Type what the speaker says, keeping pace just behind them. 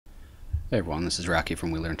Hey everyone, this is Rocky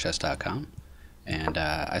from WeLearnChess.com, and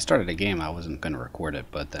I started a game. I wasn't going to record it,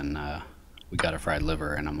 but then we got a fried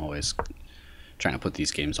liver, and I'm always trying to put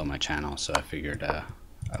these games on my channel, so I figured I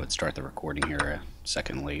would start the recording here a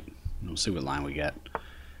second late, and we'll see what line we get.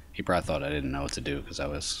 He probably thought I didn't know what to do because I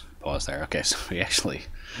was paused there. Okay, so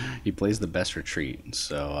he plays the best retreat,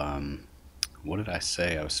 so what did I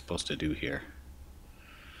say I was supposed to do here?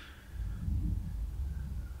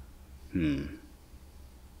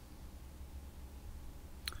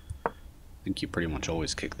 I think you pretty much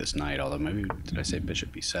always kick this knight, although maybe, did I say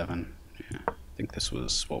bishop b7? Yeah, I think this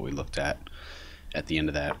was what we looked at the end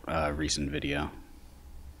of that recent video.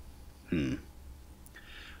 I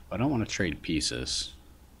don't want to trade pieces,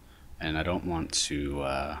 and I don't want to,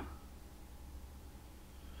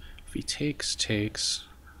 if he takes,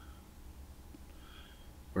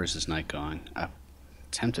 where's his knight going? I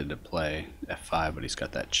tempted to play f5, but he's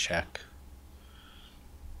got that check.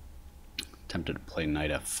 Tempted to play knight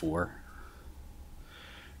f4.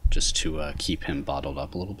 Just to keep him bottled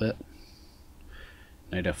up a little bit.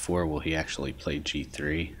 Knight f4, will he actually play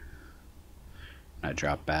g3? I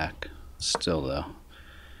drop back. Still though.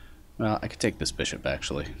 Well, I could take this bishop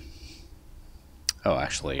actually. Oh,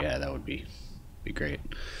 actually, yeah, that would be great.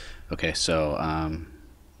 Okay, so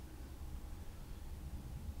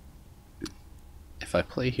if I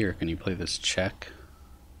play here, can you play this check?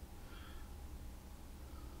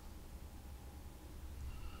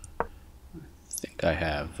 I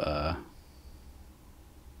have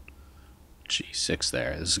g6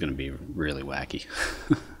 there. This is going to be really wacky.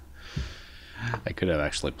 I could have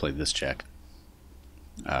actually played this check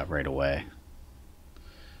right away.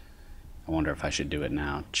 I wonder if I should do it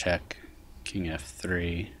now. Check, king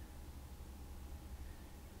f3,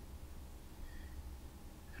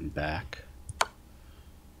 and back.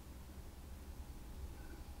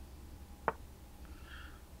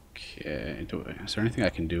 Okay, is there anything I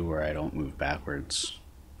can do where I don't move backwards?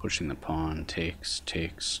 Pushing the pawn, takes.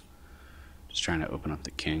 Just trying to open up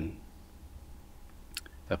the king.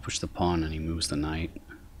 If I push the pawn and he moves the knight,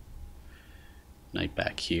 knight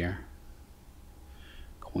back here,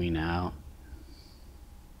 queen out.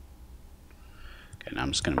 Okay, now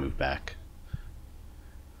I'm just going to move back.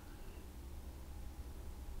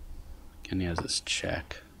 Again, he has this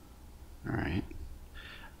check. Alright.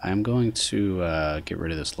 I'm going to get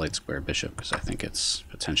rid of this light square bishop because I think it's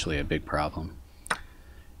potentially a big problem.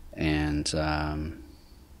 And so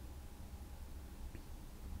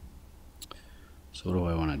what do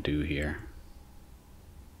I want to do here?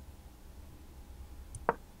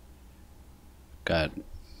 Got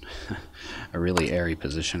a really airy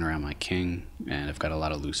position around my king, and I've got a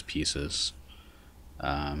lot of loose pieces.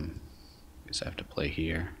 I guess I have to play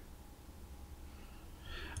here.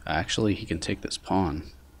 Actually, he can take this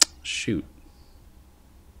pawn. Shoot.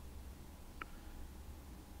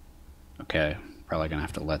 Okay, probably gonna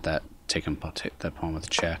have to let that take that pawn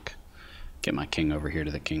with check. Get my king over here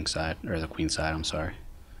to the king side, or the queen side, I'm sorry.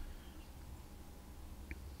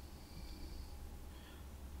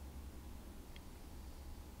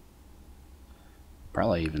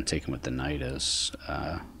 Probably even taking with the knight is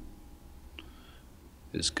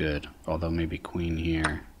good, although maybe queen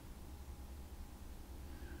here.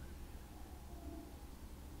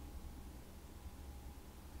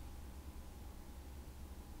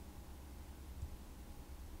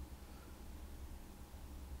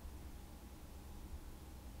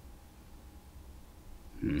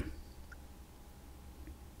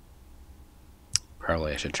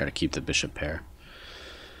 Probably I should try to keep the bishop pair.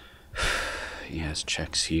 He has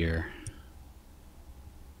checks here.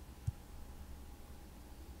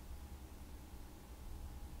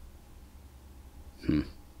 This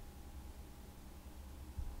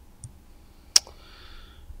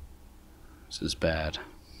is bad.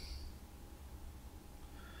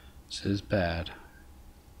 This is bad.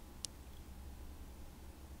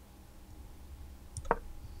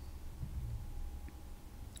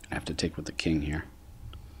 I have to take with the king here.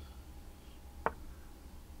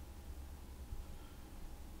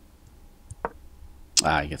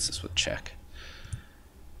 He gets this with check.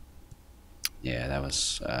 Yeah, that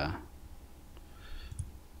was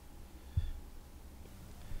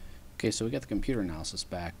okay, so we got the computer analysis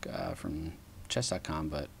back from chess.com,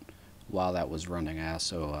 but while that was running, I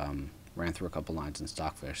also ran through a couple lines in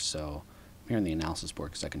Stockfish. So I'm here in the analysis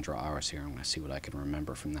board because I can draw hours here. I'm going to see what I can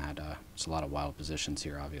remember from that. There's a lot of wild positions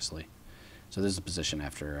here, obviously. So this is a position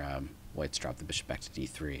after White's dropped the bishop back to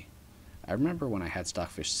d3. I remember when I had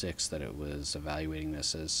Stockfish 6 that it was evaluating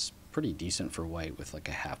this as pretty decent for White with like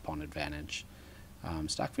a half pawn advantage.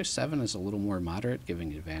 Stockfish 7 is a little more moderate,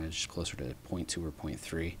 giving advantage closer to 0.2 or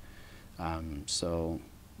 0.3. So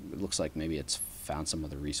it looks like maybe it's found some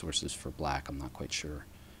other resources for black. I'm not quite sure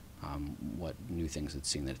what new things it's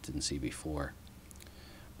seen that it didn't see before.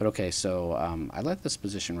 But okay, so I let this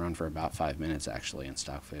position run for about 5 minutes actually in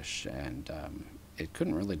Stockfish, and it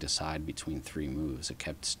couldn't really decide between 3 moves. It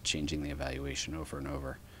kept changing the evaluation over and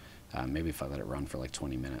over. Maybe if I let it run for like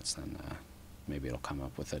 20 minutes, then maybe it'll come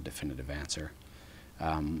up with a definitive answer.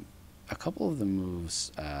 A couple of the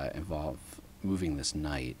moves involve moving this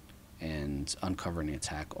knight and uncovering the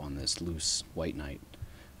attack on this loose white knight.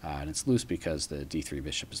 And it's loose because the d3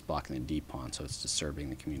 bishop is blocking the d pawn, so it's disturbing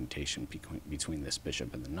the communication between this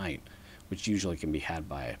bishop and the knight, which usually can be had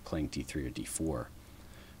by playing d3 or d4.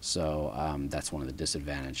 So that's one of the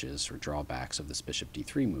disadvantages or drawbacks of this bishop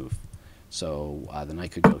d3 move. So the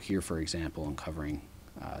knight could go here, for example, uncovering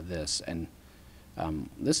this. And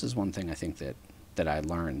this is one thing I think that I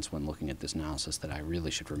learned when looking at this analysis that I really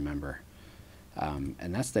should remember.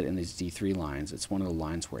 And that's that in these d3 lines, it's one of the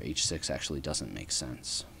lines where h6 actually doesn't make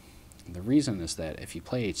sense. The reason is that if you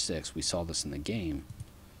play h6, we saw this in the game,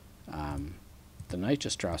 the knight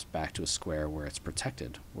just drops back to a square where it's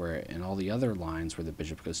protected, where in all the other lines where the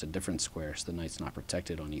bishop goes to different squares, the knight's not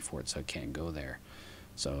protected on e4, so it can't go there.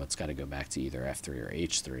 So it's got to go back to either f3 or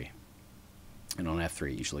h3. And on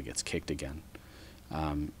f3, it usually gets kicked again.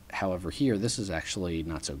 However, here, this is actually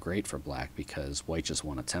not so great for black because white just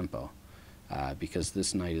won a tempo. Because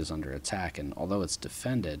this knight is under attack, and although it's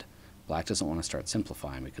defended, black doesn't want to start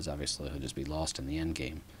simplifying because obviously he'll just be lost in the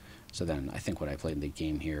endgame. So then I think what I played in the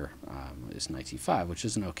game here is knight c5, which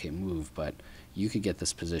is an okay move, but you could get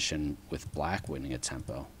this position with black winning a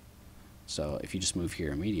tempo. So if you just move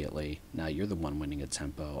here immediately, now you're the one winning a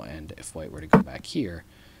tempo, and if white were to go back here,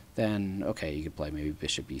 then okay, you could play maybe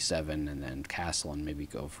bishop e7 and then castle and maybe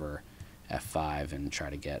go for f5 and try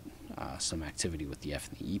to get some activity with the f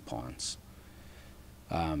and the e pawns.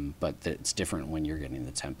 But it's different when you're getting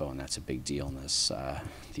the tempo, and that's a big deal in this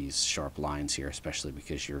these sharp lines here, especially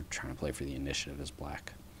because you're trying to play for the initiative as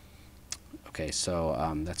black. Okay, so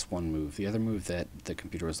that's one move. The other move that the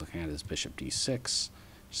computer was looking at is bishop d6,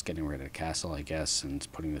 just getting rid of the castle, I guess, and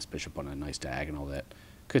putting this bishop on a nice diagonal that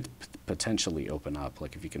could potentially open up,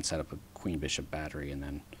 like if you can set up a queen-bishop battery and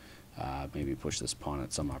then maybe push this pawn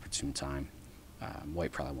at some opportune time.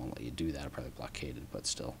 White probably won't let you do that, it'll probably blockade it, but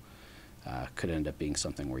still. Could end up being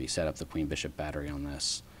something where you set up the queen-bishop battery on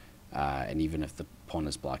this, and even if the pawn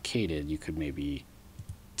is blockaded, you could maybe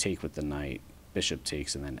take with the knight, bishop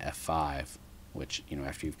takes, and then f5, which, you know,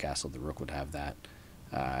 after you've castled, the rook would have that,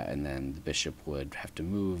 and then the bishop would have to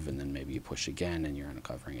move, and then maybe you push again, and you're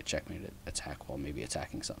uncovering a checkmate attack while maybe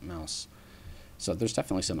attacking something else. So there's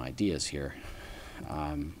definitely some ideas here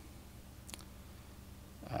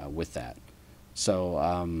with that.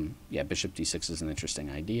 So yeah, bishop d6 is an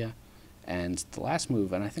interesting idea. And the last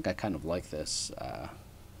move, and I think I kind of like this,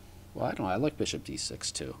 well, I don't know, I like bishop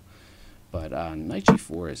d6 too, but knight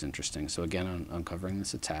g4 is interesting. So again, uncovering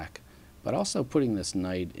this attack, but also putting this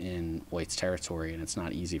knight in white's territory, and it's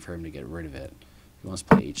not easy for him to get rid of it. He wants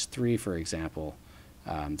to play h3, for example.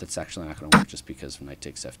 That's actually not going to work just because knight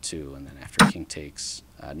takes f2, and then after king takes,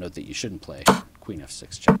 note that you shouldn't play queen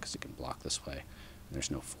f6 check because you can block this way. And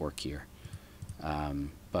there's no fork here.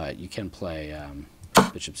 But you can play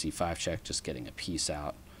bishop c5 check, just getting a piece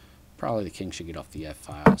out. Probably the king should get off the f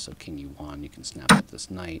file, so king e1, you can snap up this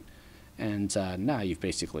knight. And now you've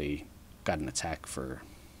basically got an attack for,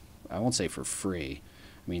 I won't say for free.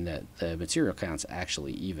 I mean, the material count's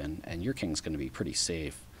actually even, and your king's going to be pretty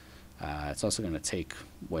safe. It's also going to take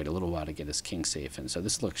white a little while to get his king safe, and so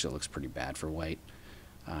this looks pretty bad for white.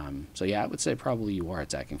 So yeah, I would say probably you are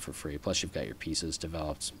attacking for free, plus you've got your pieces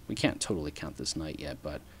developed. We can't totally count this knight yet,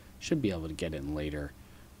 but should be able to get in later.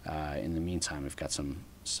 In the meantime, we've got some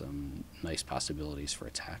nice possibilities for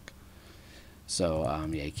attack. So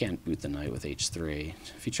yeah, you can't boot the knight with h3.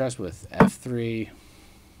 If he tries with f3,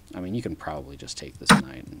 I mean, you can probably just take this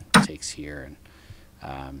knight and takes here,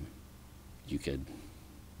 and you could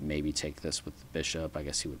maybe take this with the bishop. I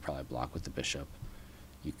guess he would probably block with the bishop.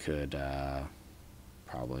 You could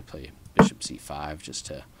probably play bishop c5 just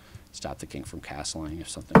to stop the king from castling. If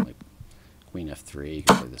something like queen f3, you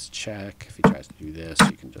can play this check. If he tries to do this,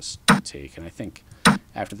 you can just take. And I think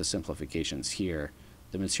after the simplifications here,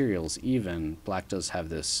 the material's even. Black does have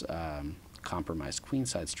this compromised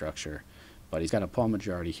queenside structure, but he's got a pawn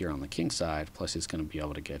majority here on the king side, plus he's going to be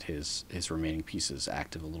able to get his remaining pieces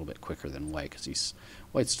active a little bit quicker than white, because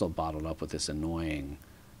white's still bottled up with this annoying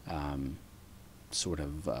sort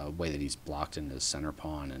of way that he's blocked in his center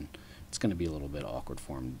pawn, and it's going to be a little bit awkward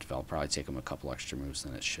for him to develop. Probably take him a couple extra moves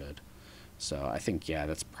than it should. So I think, yeah,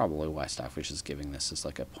 that's probably why Stockfish is giving this as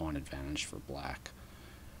like a pawn advantage for black.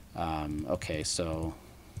 Okay, so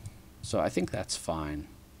So I think that's fine.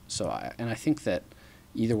 And I think that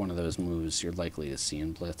either one of those moves you're likely to see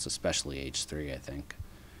in Blitz, especially h3, I think.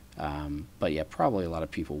 But yeah, probably a lot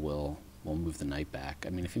of people will move the knight back. I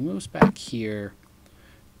mean, if he moves back here,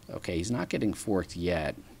 okay, he's not getting forked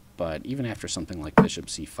yet, but even after something like bishop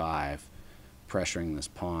c5, pressuring this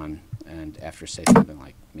pawn, and after, say, something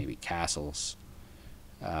like maybe castles,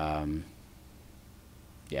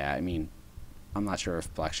 yeah, I mean, I'm not sure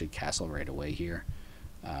if black should castle right away here,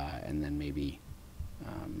 and then maybe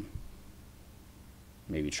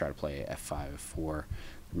try to play f5, f4.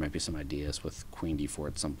 There might be some ideas with queen d4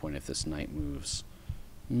 at some point if this knight moves.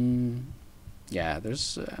 Yeah,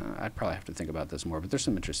 there's. I'd probably have to think about this more, but there's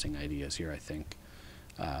some interesting ideas here, I think.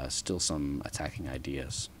 Still some attacking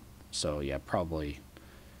ideas. So yeah, probably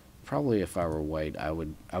if I were white, I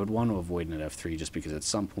would want to avoid knight f3 just because at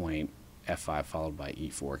some point f5 followed by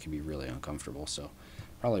e4 can be really uncomfortable. So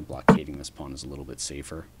probably blockading this pawn is a little bit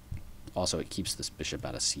safer. Also, it keeps this bishop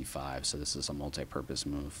out of c5, so this is a multi-purpose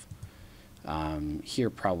move. Here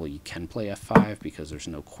probably you can play f5 because there's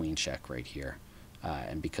no queen check right here,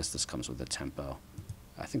 and because this comes with a tempo.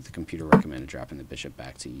 I think the computer recommended dropping the bishop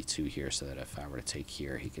back to e2 here so that if I were to take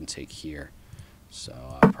here, he can take here.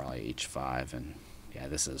 So probably h5, and yeah,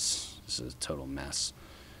 this is a total mess.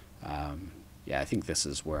 Yeah, I think this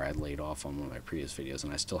is where I laid off on one of my previous videos,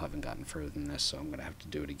 and I still haven't gotten further than this, so I'm going to have to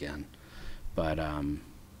do it again. But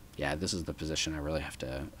yeah, this is the position I really have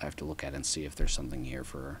to look at and see if there's something here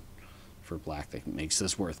for black that makes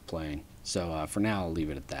this worth playing. So for now, I'll leave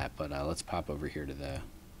it at that, but let's pop over here to the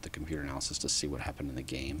computer analysis to see what happened in the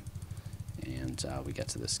game. And we get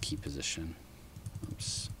to this key position.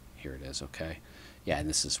 Oops, here it is, okay. Yeah,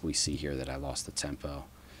 and we see here that I lost the tempo.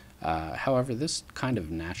 However, this kind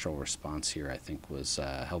of natural response here I think was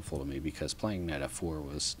helpful to me because playing knight f4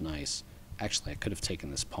 was nice. Actually, I could have taken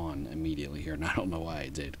this pawn immediately here, and I don't know why I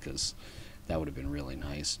did because that would have been really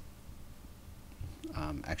nice.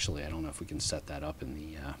 Actually, I don't know if we can set that up in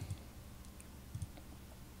the... let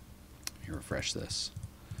me refresh this.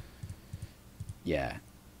 Yeah.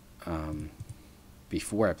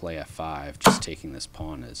 Before I play f5, just taking this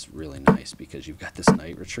pawn is really nice because you've got this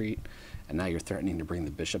knight retreat, and now you're threatening to bring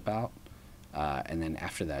the bishop out. And then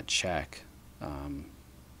after that check,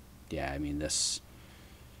 yeah, I mean, this...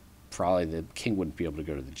 Probably the king wouldn't be able to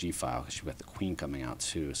go to the g-file because you've got the queen coming out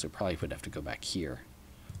too, so probably would have to go back here.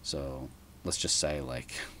 So let's just say,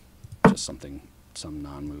 like, just some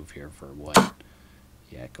non-move here for white.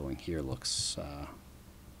 Yeah, going here looks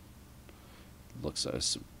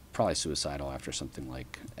probably suicidal after something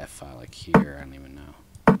like f5, like here. I don't even know.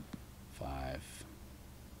 5. I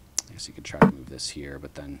guess you could try to move this here,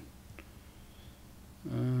 but then,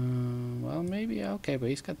 well, maybe okay. But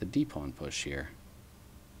he's got the d pawn push here.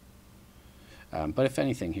 But if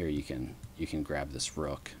anything here, you can grab this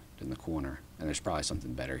rook in the corner, and there's probably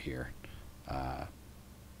something better here.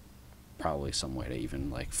 Probably some way to even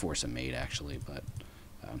like force a mate actually, but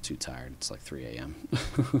I'm too tired. It's like 3 a.m.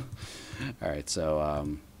 All right, so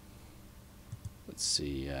let's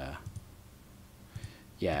see.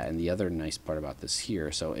 Yeah, and the other nice part about this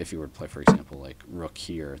here, so if you were to play, for example, like rook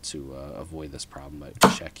here to avoid this problem, but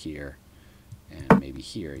check here, and maybe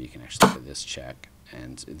here, you can actually play this check.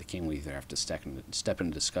 And the king will either have to step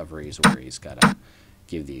into discoveries, or he's got to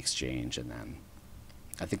give the exchange, and then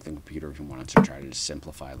I think the computer even wanted to try to just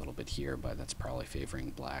simplify a little bit here, but that's probably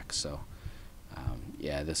favoring black. So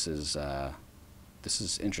yeah, this is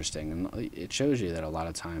interesting, and it shows you that a lot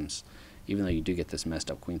of times, even though you do get this messed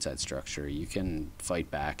up queenside structure, you can fight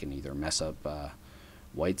back and either mess up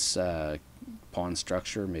white's pawn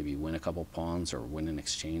structure, maybe win a couple pawns or win an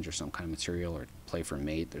exchange or some kind of material, or play for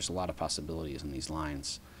mate. There's a lot of possibilities in these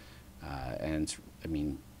lines, and I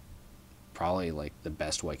mean, probably like the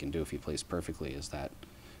best white can do if he plays perfectly is that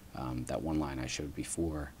that one line I showed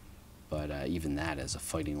before, but even that is a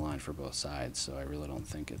fighting line for both sides, so I really don't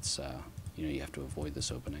think it's you know, you have to avoid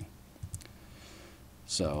this opening.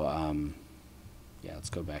 So yeah, let's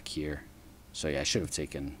go back here. So yeah, I should have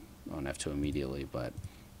taken on f2 immediately, but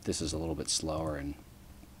this is a little bit slower, and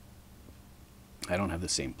I don't have the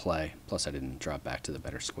same play. Plus, I didn't drop back to the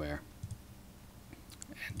better square.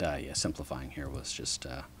 And yeah, simplifying here was just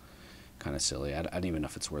kind of silly. I don't even know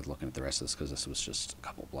if it's worth looking at the rest of this because this was just a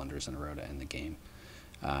couple blunders in a row to end the game.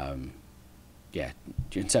 Yeah,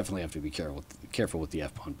 you definitely have to be careful with the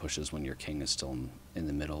f-pawn pushes when your king is still in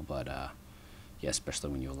the middle, but yeah, especially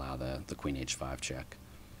when you allow the queen h5 check,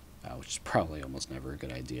 which is probably almost never a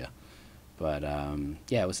good idea. But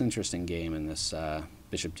yeah, it was an interesting game, and this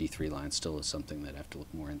bishop d3 line still is something that I have to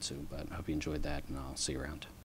look more into, but I hope you enjoyed that, and I'll see you around.